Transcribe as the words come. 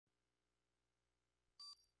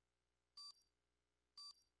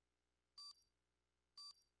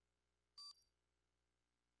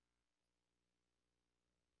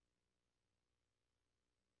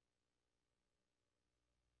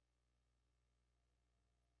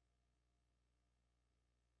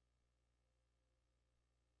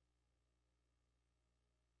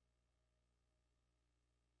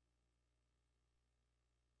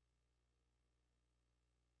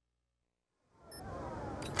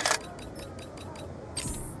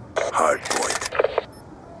hardpoint.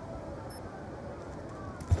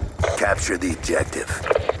 Capture the objective.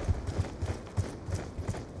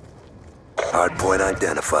 Hardpoint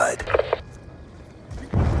identified.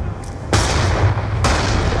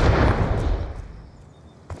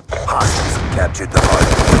 Hostiles have captured the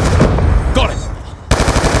hardpoint. Got it!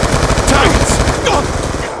 Targets!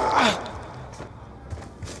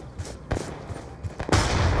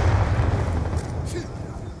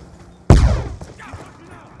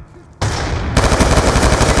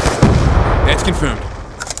 That's confirmed.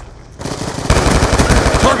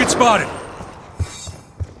 Target spotted!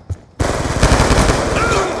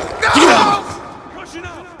 Get up! Concussion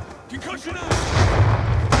out! Concussion out!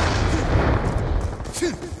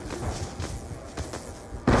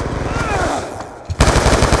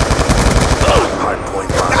 Hardpoint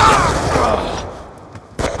locked.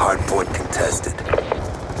 Hardpoint contested.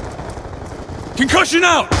 Concussion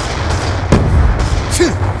out!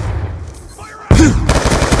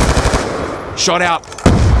 Shot out.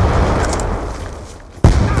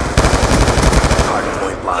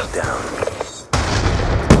 Hardpoint locked down.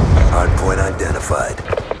 Hardpoint identified.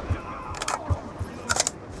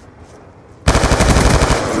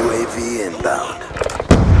 UAV inbound.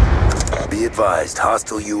 Be advised,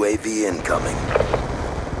 hostile UAV incoming.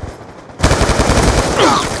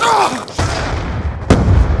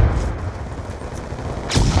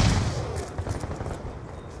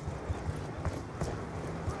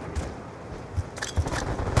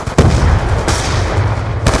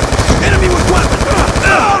 Enemy with weapon!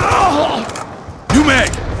 New mag!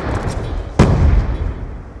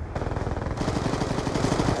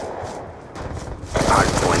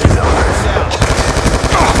 Hardpoint is ours.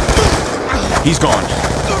 He's gone.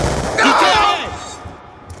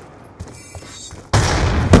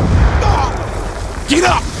 Get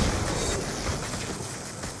up!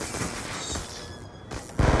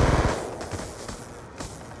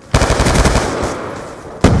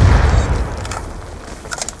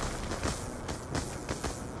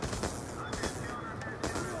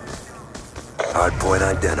 Hardpoint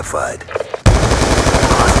identified.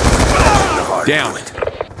 Down.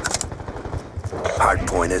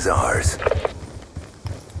 Hardpoint is ours.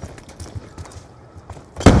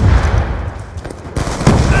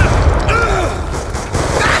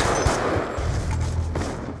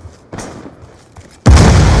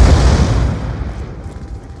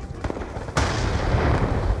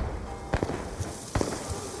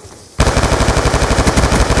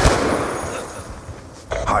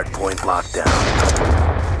 Hardpoint locked down.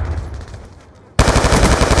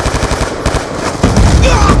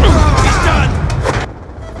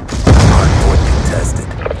 Hardpoint contested.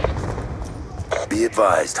 Be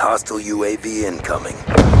advised, hostile UAV incoming.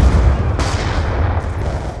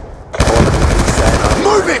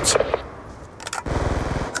 Move it!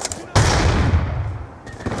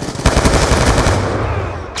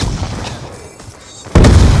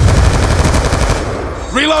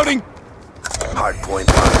 Reloading! Hardpoint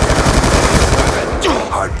locked down.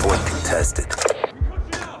 Hardpoint contested.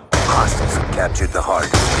 Hostiles have captured the hardpoint.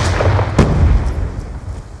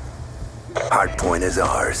 Hardpoint is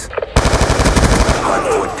ours.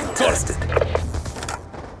 Hardpoint contested.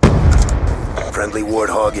 Friendly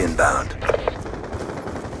Warthog inbound.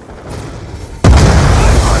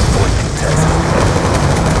 Hardpoint contested.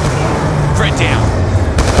 Threat down.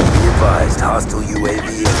 Be advised, hostile UAV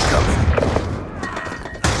incoming.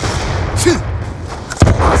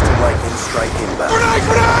 Hostile lightning strike inbound. Grenade!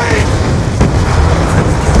 Grenade!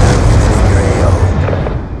 Friendly killer unit in your AO.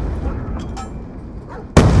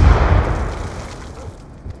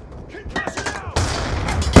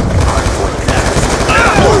 Hardpoint contested.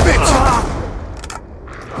 Move it!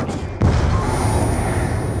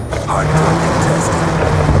 Hardpoint contested.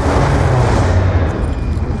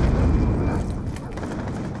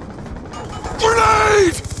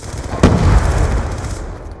 Grenade!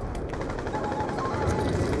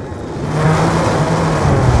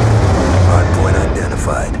 Hardpoint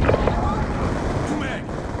identified. New mag.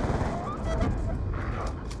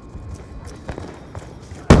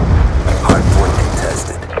 Hardpoint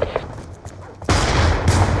contested.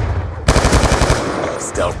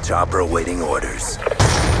 Stealth chopper awaiting orders.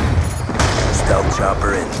 Stealth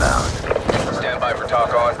chopper inbound. Stand by for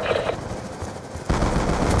talk on.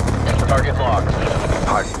 Target locked.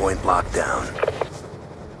 Hardpoint locked down.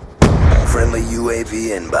 Friendly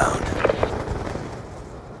UAV inbound.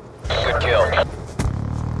 Good kill.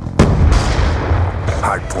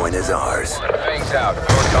 Hardpoint is ours. Fangs out.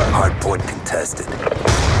 Your target. Hardpoint contested.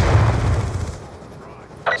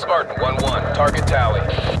 Spartan 1-1. Target tally.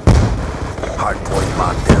 Hardpoint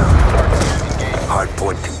locked down.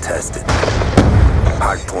 Hardpoint contested.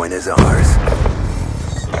 Hardpoint is ours.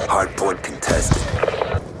 Hardpoint contested.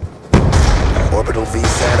 Orbital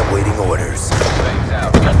VSAT awaiting orders. Things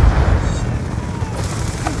out.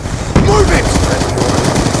 Move it! Friendly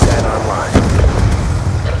orbital VSAT online.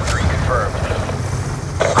 3 confirmed.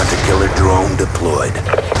 Hunter-killer drone deployed.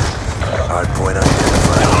 Hardpoint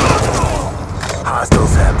identified.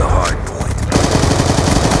 Hostiles have the hardpoint.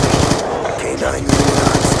 K9 unit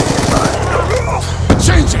on standby.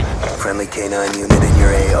 Changing! Friendly K9 unit in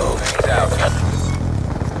your AO.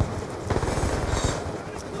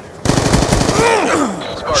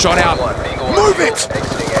 Things out. Shot out. Move it!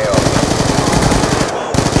 Exiting AO.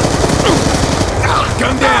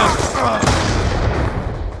 Gun down!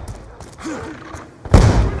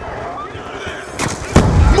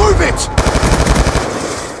 Move it!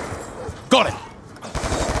 Got it!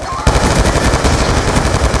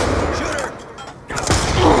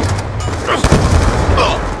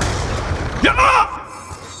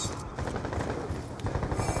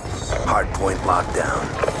 Hardpoint locked down.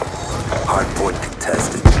 Hardpoint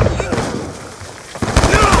contested.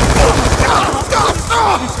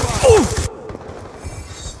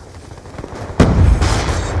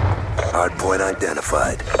 Hardpoint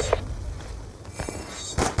identified.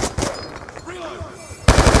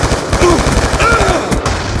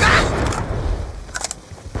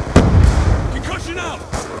 Concussion out!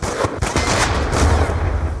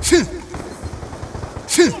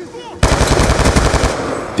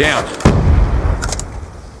 Down.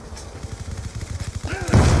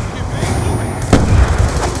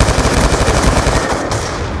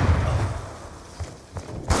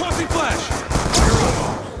 Crossing flash.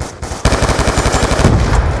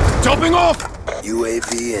 Jumping off.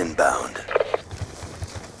 UAV inbound.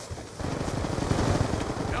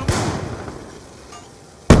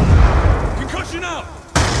 Concussion out.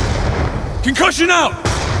 Concussion out.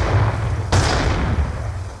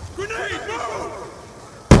 Grenade, move!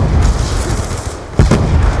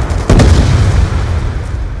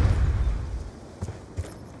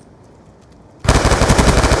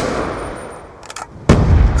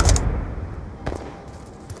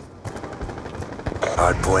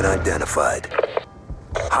 Hardpoint identified.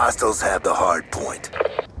 Hostiles have the hardpoint.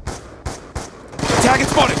 Target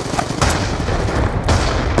spotted.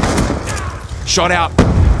 Shot out.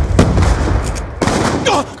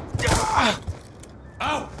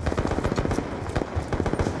 Ow!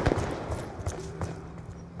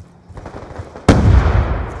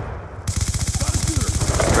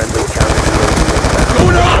 Friendly counter-UAV inbound.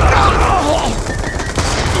 Going up!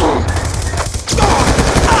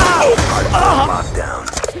 Hardpoint locked down.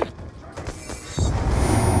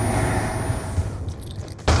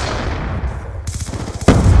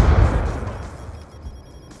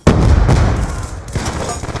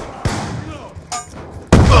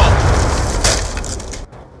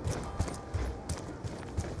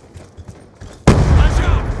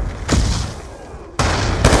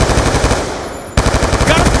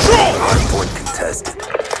 Hardpoint contested.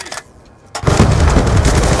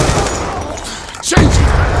 Changing!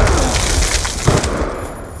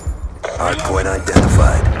 Hardpoint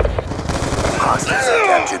identified. Hostiles have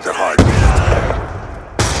captured the hardpoint.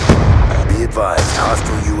 Be advised,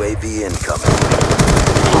 hostile UAV incoming.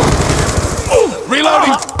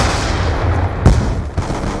 Reloading!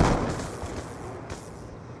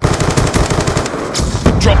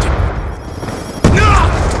 Dropped it.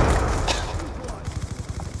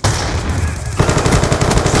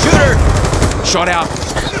 Shooter! Shot out.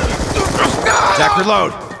 Attack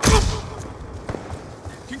reload.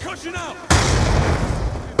 Concussion out.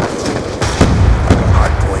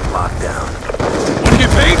 Hardpoint locked down. Want to get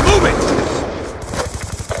paid? Move it!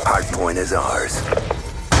 Hardpoint is ours.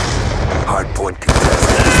 Hardpoint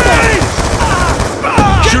contested.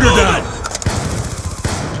 Shooter down.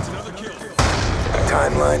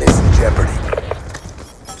 Timeline is in jeopardy.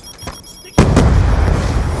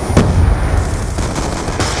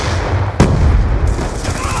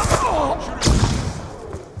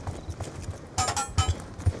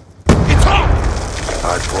 It's hot!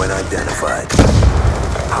 Hardpoint identified.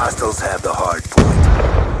 Hostiles have the hardpoint.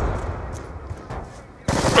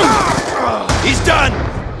 He's done!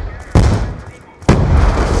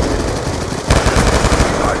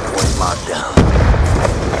 Hardpoint locked down.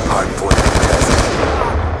 Hardpoint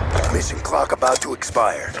contested. Mission clock about to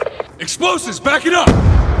expire. Explosives, back it up!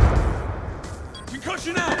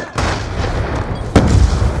 Concussion out!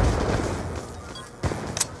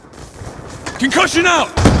 Concussion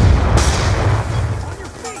out!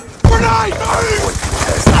 Grenade! Hardpoint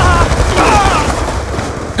contested.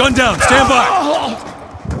 Gun down, stand by!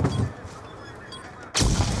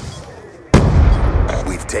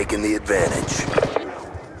 We've taken the advantage.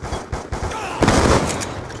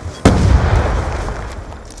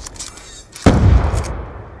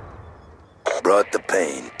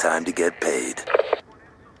 time to get paid.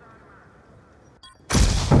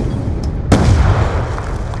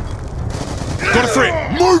 Go to 3.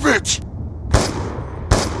 Move it!